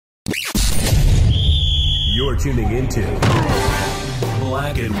You're tuning into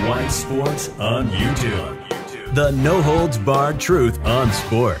Black and White Sports on YouTube. The no-holds-barred truth on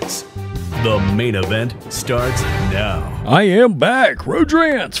sports. The main event starts now. I am back,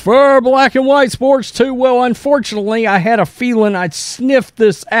 Rodrance, for Black and White Sports 2. Well, unfortunately, I had a feeling I'd sniffed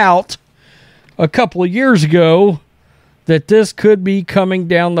this out a couple of years ago that this could be coming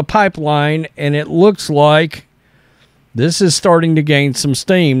down the pipeline, and it looks like this is starting to gain some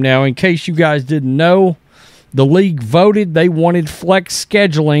steam. Now, in case you guys didn't know, the league voted they wanted flex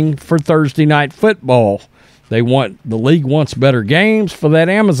scheduling for Thursday night football. The league wants better games for that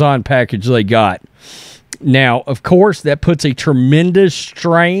Amazon package they got. Now, of course, that puts a tremendous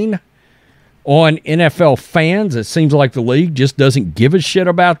strain on NFL fans. It seems like the league just doesn't give a shit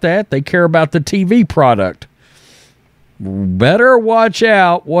about that. They care about the TV product. Better watch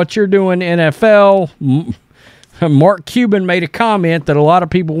out what you're doing, NFL. Mark Cuban made a comment that a lot of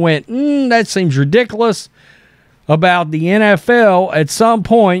people went, that seems ridiculous, about the NFL at some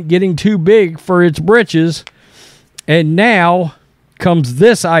point getting too big for its britches. And now comes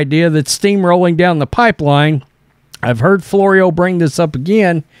this idea that's steamrolling down the pipeline. I've heard Florio bring this up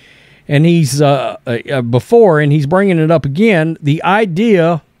again, and he's he's bringing it up again. The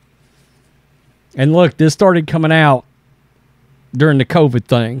idea, and look, this started coming out during the COVID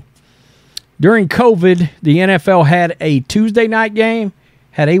thing. During COVID, the NFL had a Tuesday night game,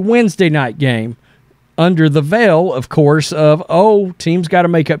 had a Wednesday night game, under the veil, of course, of, teams got to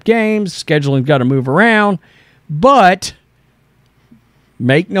make up games, scheduling's got to move around. But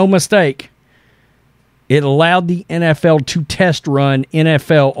make no mistake, it allowed the NFL to test run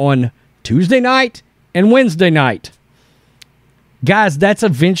NFL on Tuesday night and Wednesday night. Guys, that's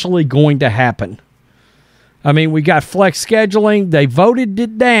eventually going to happen. I mean, we got flex scheduling. They voted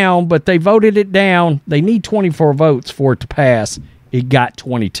it down, but they voted it down. They need 24 votes for it to pass. It got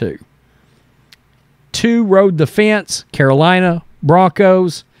 22. 2 rode the fence, Carolina,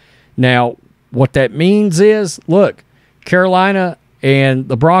 Broncos. Now, what that means is, look, Carolina and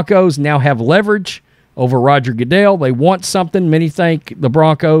the Broncos now have leverage over Roger Goodell. They want something. Many think the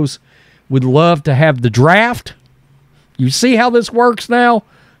Broncos would love to have the draft. You see how this works now?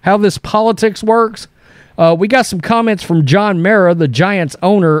 How this politics works? We got some comments from John Mara, the Giants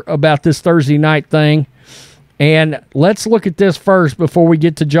owner, about this Thursday night thing. And let's look at this first before we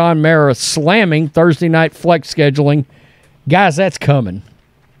get to John Mara slamming Thursday night flex scheduling. Guys, that's coming.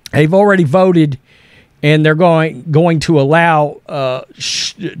 They've already voted, and they're going to allow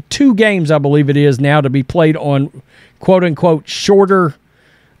 2 games, I believe it is now, to be played on quote-unquote shorter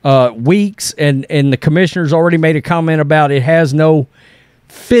weeks. And the commissioner's already made a comment about it has no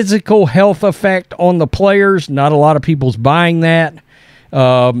physical health effect on the players. Not a lot of people's buying that.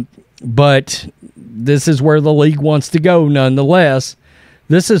 But this is where the league wants to go nonetheless.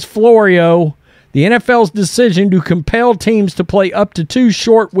 This is Florio. The NFL's decision to compel teams to play up to 2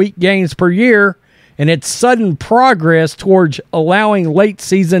 short week games per year and its sudden progress towards allowing late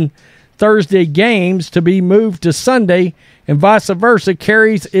season Thursday games to be moved to Sunday and vice versa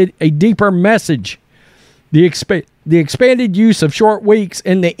carries it a deeper message. The expanded use of short weeks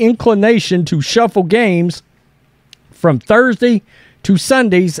and the inclination to shuffle games from Thursday to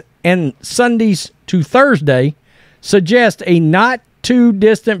Sundays and Sundays to Thursday suggest a not too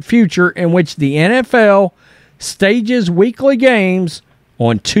distant future in which the NFL stages weekly games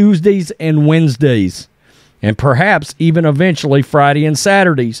on Tuesdays and Wednesdays, and perhaps even eventually Friday and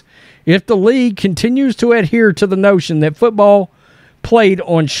Saturdays. If the league continues to adhere to the notion that football played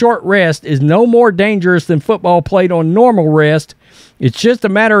on short rest is no more dangerous than football played on normal rest, it's just a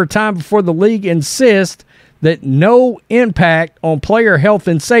matter of time before the league insists that no impact on player health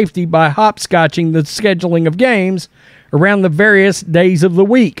and safety by hopscotching the scheduling of games around the various days of the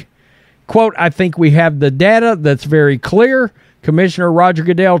week. Quote, I think we have the data that's very clear. Commissioner Roger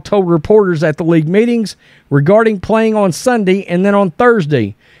Goodell told reporters at the league meetings regarding playing on Sunday and then on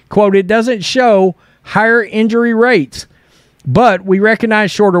Thursday. Quote, it doesn't show higher injury rates, but we recognize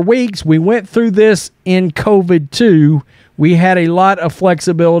shorter weeks. We went through this in COVID too. We had a lot of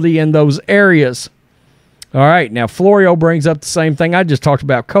flexibility in those areas. All right, now Florio brings up the same thing I just talked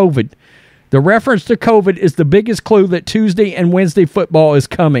about, COVID. The reference to COVID is the biggest clue that Tuesday and Wednesday football is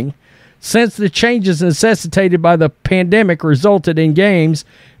coming. Since the changes necessitated by the pandemic resulted in games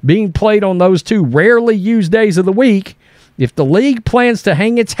being played on those 2 rarely used days of the week, if the league plans to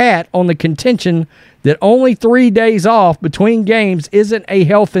hang its hat on the contention that only 3 days off between games isn't a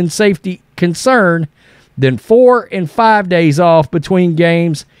health and safety concern, then 4 and 5 days off between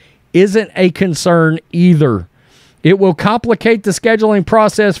games isn't a concern either. It will complicate the scheduling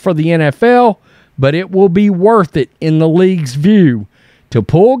process for the NFL, but it will be worth it in the league's view. to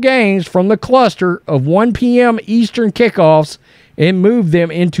pull games from the cluster of 1 p.m. Eastern kickoffs and move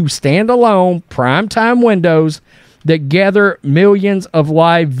them into standalone primetime windows that gather millions of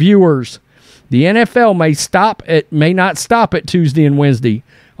live viewers. The NFL may not stop at Tuesday and Wednesday.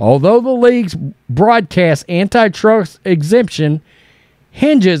 Although the league's broadcast antitrust exemption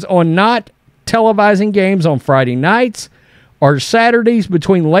hinges on not televising games on Friday nights or Saturdays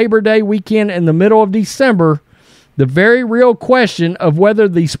between Labor Day weekend and the middle of December, the very real question of whether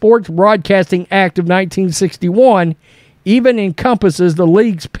the Sports Broadcasting Act of 1961 even encompasses the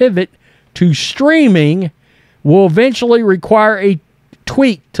league's pivot to streaming will eventually require a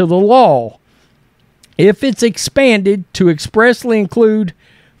tweak to the law. If it's expanded to expressly include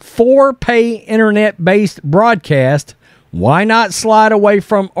for-pay internet-based broadcast, why not slide away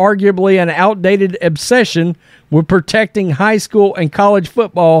from arguably an outdated obsession with protecting high school and college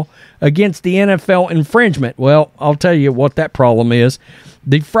football against the NFL infringement? Well, I'll tell you what that problem is.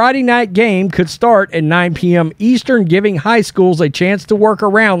 The Friday night game could start at 9 p.m. Eastern, giving high schools a chance to work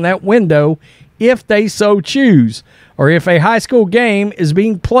around that window if they so choose. Or if a high school game is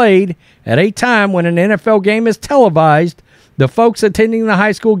being played at a time when an NFL game is televised, the folks attending the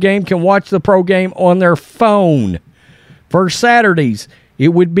high school game can watch the pro game on their phone. For Saturdays, it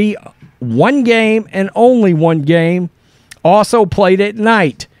would be one game and only one game, also played at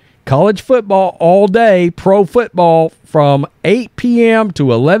night. College football all day, pro football from 8 p.m.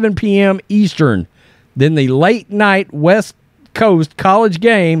 to 11 p.m. Eastern. Then the late night West Coast college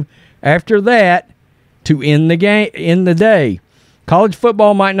game after that to end the day. College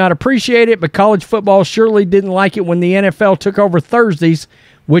football might not appreciate it, but college football surely didn't like it when the NFL took over Thursdays,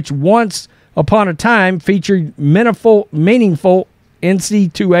 which once upon a time featured meaningful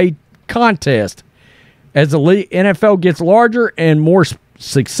NCAA contest. As the NFL gets larger and more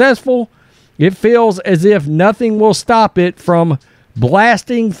successful, it feels as if nothing will stop it from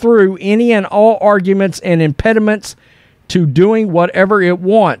blasting through any and all arguments and impediments to doing whatever it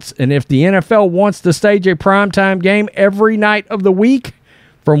wants. And if the NFL wants to stage a primetime game every night of the week,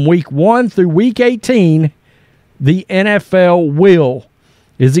 from week 1 through week 18, the NFL will.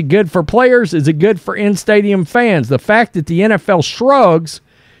 Is it good for players? Is it good for in-stadium fans? The fact that the NFL shrugs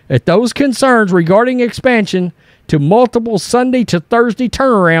at those concerns regarding expansion to multiple Sunday to Thursday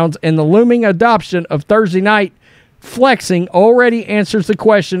turnarounds and the looming adoption of Thursday night flexing already answers the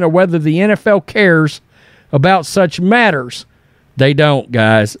question of whether the NFL cares about such matters. They don't,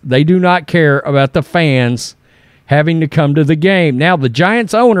 guys. They do not care about the fans having to come to the game. Now, the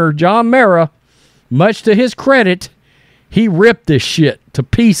Giants owner, John Mara, much to his credit, he ripped this shit to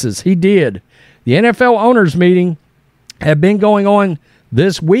pieces. He did. The NFL owners meeting have been going on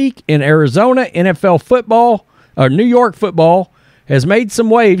this week in Arizona. NFL football, or New York football, has made some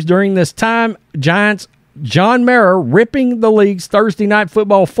waves during this time. Giants, John Mara ripping the league's Thursday night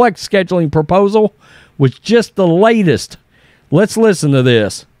football flex scheduling proposal was just the latest. Let's listen to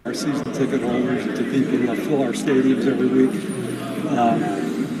this. Our season ticket holders, to people that fill our stadiums every week,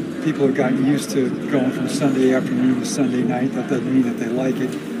 people have gotten used to going from Sunday afternoon to Sunday night. That doesn't mean that they like it.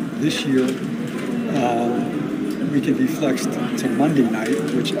 This year, we can be flexed to Monday night,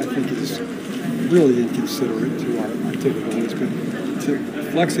 which I think is really inconsiderate to our ticket holders. But to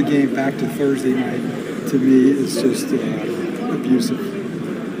flex a game back to Thursday night, to me, is just abusive.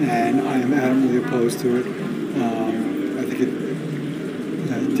 And I am adamantly opposed to it. I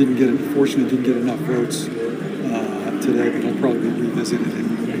think unfortunately didn't get enough votes today, but it'll probably be revisited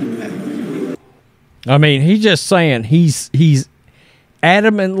in May. I mean, he's just saying he's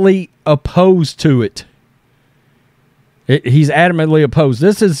adamantly opposed to it. He's adamantly opposed.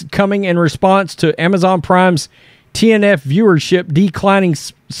 This is coming in response to Amazon Prime's TNF viewership declining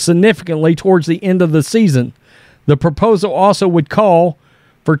significantly towards the end of the season. The proposal also would call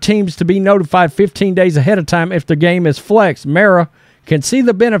for teams to be notified 15 days ahead of time if the game is flexed. Mara can see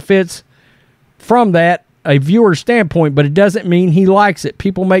the benefits from that, a viewer standpoint, but it doesn't mean he likes it.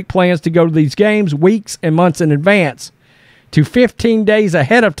 People make plans to go to these games weeks and months in advance. To 15 days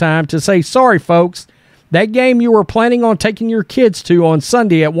ahead of time to say, sorry, folks, that game you were planning on taking your kids to on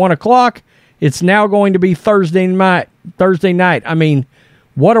Sunday at 1 o'clock, it's now going to be Thursday night. I mean,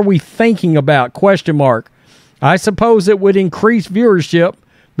 what are we thinking about? Question mark. I suppose it would increase viewership,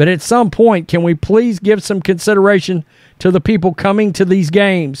 but at some point, can we please give some consideration to the people coming to these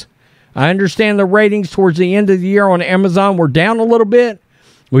games? I understand the ratings towards the end of the year on Amazon were down a little bit.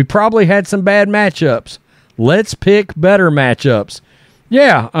 We probably had some bad matchups. Let's pick better matchups.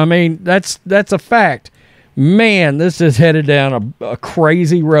 Yeah, I mean, that's a fact. Man, this is headed down a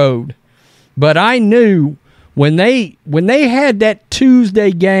crazy road. But I knew when they had that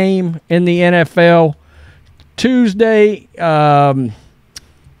Tuesday game in the NFL, Tuesday,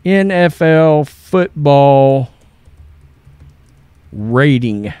 NFL football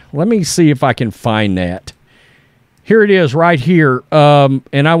rating. Let me see if I can find that. Here it is right here, and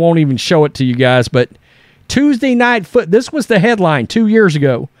I won't even show it to you guys, but Tuesday night this was the headline 2 years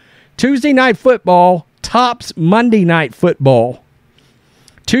ago. Tuesday night football tops Monday night football.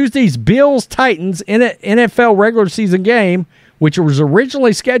 Tuesday's Bills-Titans NFL regular season game, which was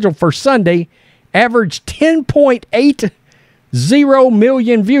originally scheduled for Sunday, averaged 10.80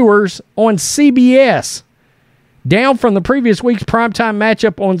 million viewers on CBS, down from the previous week's primetime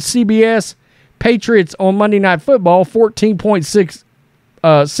matchup on CBS, Patriots on Monday Night Football,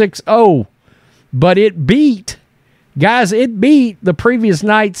 14.60. But it beat the previous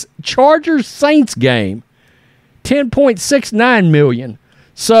night's Chargers-Saints game, 10.69 million.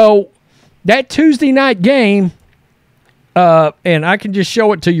 So that Tuesday night game, and I can just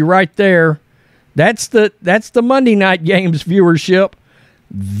show it to you right there. That's the Monday night game's viewership.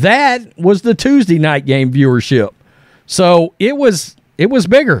 That was the Tuesday night game viewership. So it was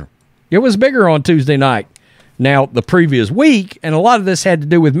bigger. It was bigger on Tuesday night. Now, the previous week, and a lot of this had to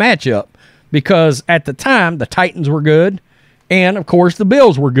do with matchup, because at the time, the Titans were good, and, of course, the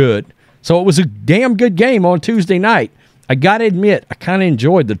Bills were good. So it was a damn good game on Tuesday night. I got to admit, I kind of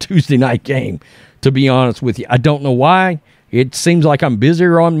enjoyed the Tuesday night game, to be honest with you. I don't know why. It seems like I'm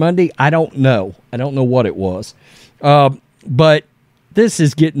busier on Monday. I don't know. I don't know what it was. But this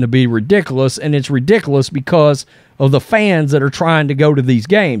is getting to be ridiculous, and it's ridiculous because of the fans that are trying to go to these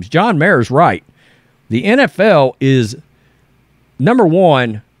games. John Mayer's right. The NFL is, number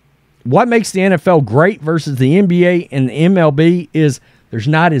one, what makes the NFL great versus the NBA and the MLB is there's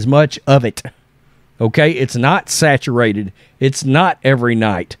not as much of it. Okay? It's not saturated. It's not every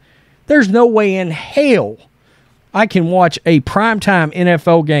night. There's no way in hell I can watch a primetime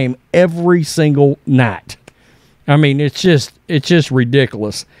NFL game every single night. I mean, it's just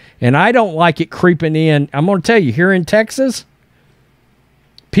ridiculous. And I don't like it creeping in. I'm going to tell you, here in Texas,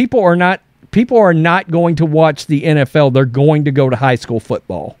 people are not going to watch the NFL. They're going to go to high school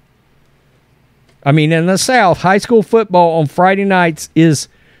football. I mean, in the South, high school football on Friday nights is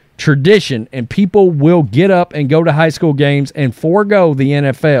tradition, and people will get up and go to high school games and forego the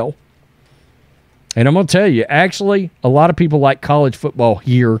NFL. And I'm going to tell you, actually, a lot of people like college football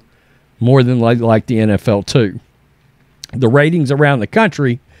here more than like the NFL too. The ratings around the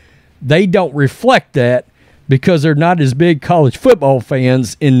country, they don't reflect that because they're not as big college football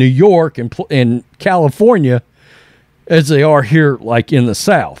fans in New York and California as they are here like in the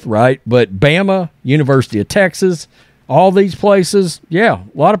South, right? But Bama, University of Texas, all these places, yeah,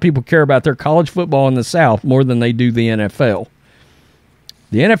 a lot of people care about their college football in the South more than they do the NFL.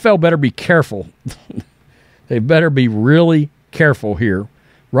 The NFL better be careful. They better be really careful here.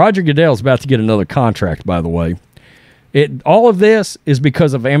 Roger Goodell's about to get another contract, by the way. All of this is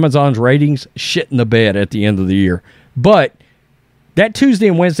because of Amazon's ratings shitting the bed at the end of the year. But that Tuesday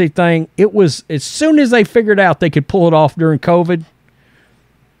and Wednesday thing, it was as soon as they figured out they could pull it off during COVID,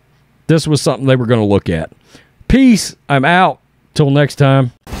 this was something they were going to look at. Peace. I'm out. Till next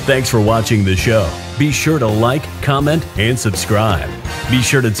time. Thanks for watching the show. Be sure to like, comment, and subscribe. Be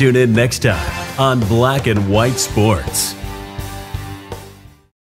sure to tune in next time on Black and White Sports.